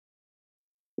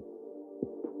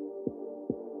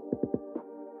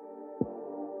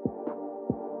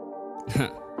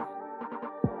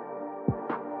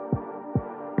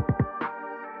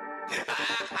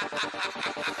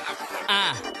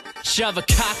Shove a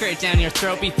cock right down your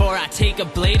throat before I take a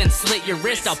blade and slit your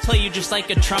wrist. I'll play you just like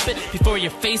a trumpet before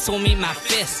your face will meet my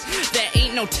fist. There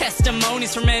ain't no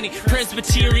testimonies from any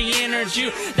Presbyterian or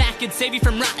Jew that could save you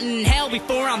from rotting in hell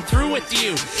before I'm through with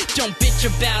you. Don't bitch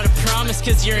about a promise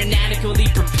cause you're inadequately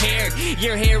prepared.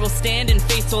 Your hair will stand and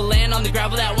face will land on the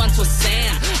gravel that once was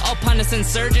sand. I'll punish and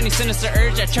surge any sinister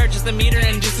urge that charges the meter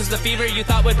and induces the fever you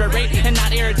thought would berate and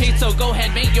not irritate. So go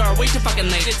ahead mate, you're way too fucking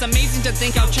late. It's amazing to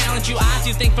think I'll challenge you odds.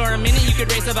 You think for a minute you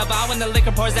could raise up a bow when the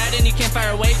liquor pours out and you can't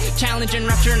fire away. Challenge and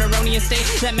rupture an erroneous state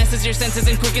that messes your senses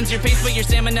and quickens your pace, but your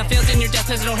stamina fails and your death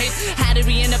has no haste. How did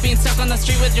we end up being stuck on the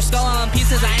street with your skull all in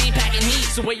pieces? I ain't packing heat.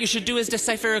 So what you should do is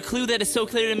decipher a clue that is so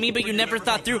clear to me but you never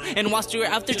thought through. And whilst you were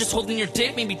out there just holding your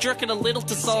dick, maybe jerk it a little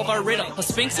to solve our riddle. A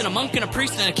sphinx and a monk and a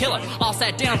priest and a killer all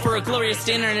sat down for a glorious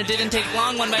dinner, and it didn't take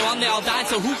long. One by one they all died.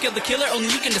 So who killed the killer? Only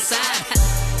you can decide.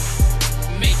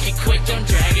 Make it quick, don't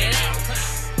drag it out.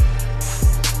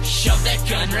 Shove that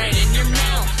gun right in your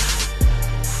mouth.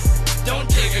 Don't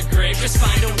dig a grave, just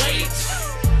find a weight,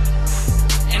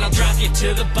 and I'll drop you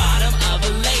to the bottom of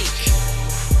a lake.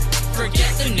 Forget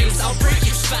the news, I'll break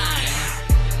your spine.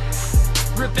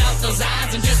 Rip out those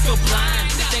eyes and just go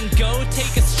blind. Then go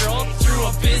take a stroll through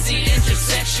a busy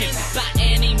intersection. By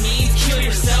any means, kill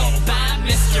yourself by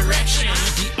misdirection.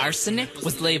 The arsenic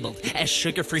was labeled as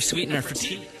sugar-free sweetener for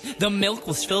tea. The milk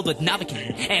was filled with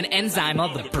Novocaine, an enzyme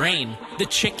of the brain. The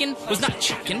chicken was not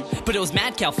chicken, but it was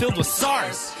mad cow filled with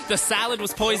SARS. The salad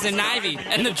was poison ivy,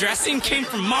 and the dressing came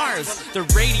from Mars. The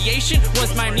radiation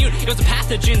was minute, it was the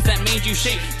pathogens that made you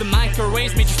shake. The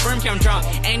microwaves made your sperm count drop,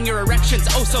 and your erections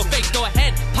oh so fake. Go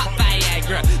ahead, pop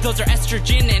Viagra, those are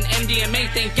estrogen and MDMA.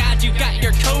 Thank God you got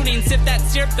your codeine, sip that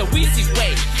syrup the Wheezy's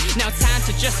way. Now it's time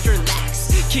to just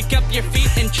relax, kick up your feet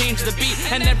and change the beat.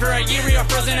 And then for a year you're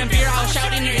frozen in beer, I'll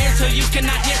shout in your ear till you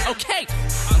cannot hear. Okay,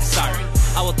 I'm sorry,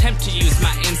 I will attempt to use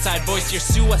my inside voice. Your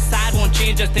suicide won't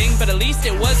change a thing, but at least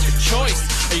it was your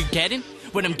choice. Are you getting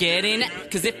what I'm getting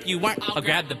at? Cause if you aren't, I'll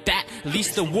grab the bat. At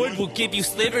least the wood will give you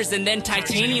slivers, and then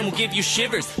titanium will give you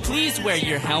shivers. Please wear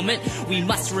your helmet, we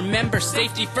must remember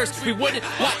safety first. We wouldn't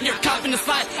want your coffin to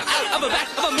slide out of the back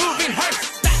of a moving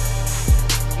hearse.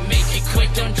 Make it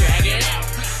quick, don't drag it out.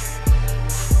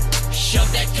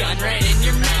 Shove that gun right in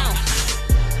your mouth.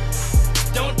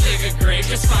 Don't dig a grave,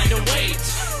 just find a weight,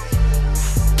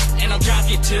 and I'll drop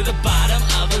you to the bottom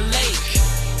of a lake.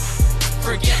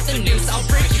 Forget the news, I'll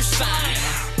break your spine.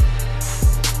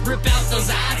 Rip out those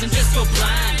eyes and just go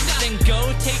blind. Then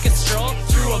go take a stroll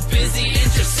through a busy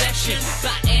intersection.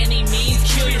 By any means,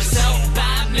 kill yourself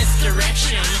by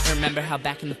misdirection. Remember how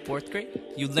back in the 4th grade,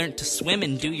 you learned to swim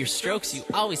and do your strokes? You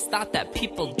always thought that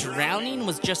people drowning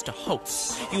was just a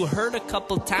hoax. You heard a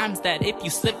couple times that if you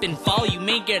slip and fall, you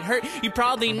may get hurt. You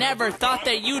probably never thought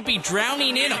that you'd be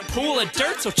drowning in a pool of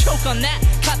dirt. So choke on that,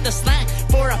 cut the slack.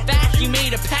 For a fact, you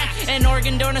made a pact. An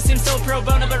organ donor seems so pro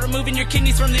bono, but removing your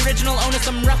kidneys from the original owner,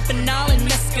 some rough phenol and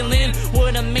mescaline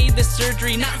would have made the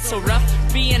surgery not so rough.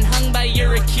 Being hung by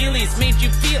your Achilles made you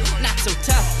feel not so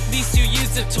tough. At least you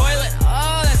used the toilet.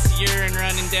 Oh, that's urine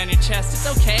running down your chest.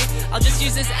 It's okay, I'll just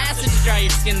use this acid to dry your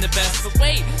skin the best. But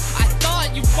wait, I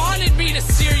thought you wanted me to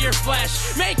sear your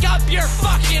flesh. Make up your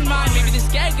fucking mind. Maybe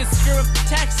this gag is screw up the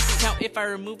text. Now if I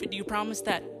remove it, do you promise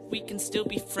that we can still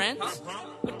be friends?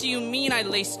 What do you mean I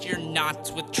laced your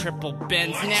knots with triple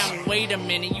bends? Now wait a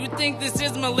minute, you think this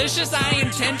is malicious? I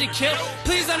intend to kill.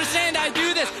 Please understand I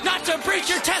do this not to preach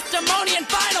your testimony and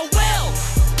final will.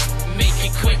 Make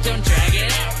it quick, don't drag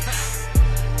it out.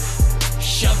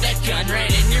 Shove that gun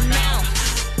right in your mouth.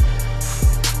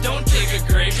 Don't dig a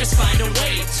grave, just find a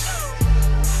weight,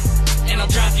 and I'll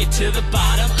drop you to the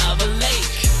bottom of a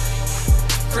lake.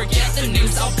 Forget the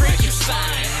news, I'll break your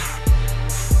spine.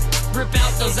 Rip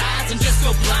out those eyes and just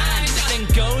go blind. Then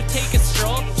go take a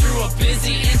stroll through a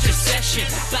busy intersection.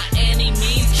 By any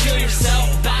means, kill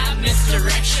yourself by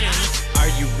misdirection. Are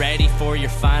you ready for your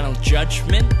final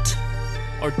judgment?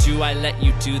 Or do I let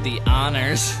you do the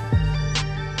honors?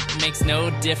 It makes no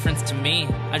difference to me.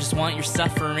 I just want your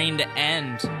suffering to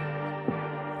end.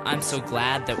 I'm so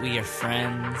glad that we are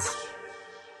friends.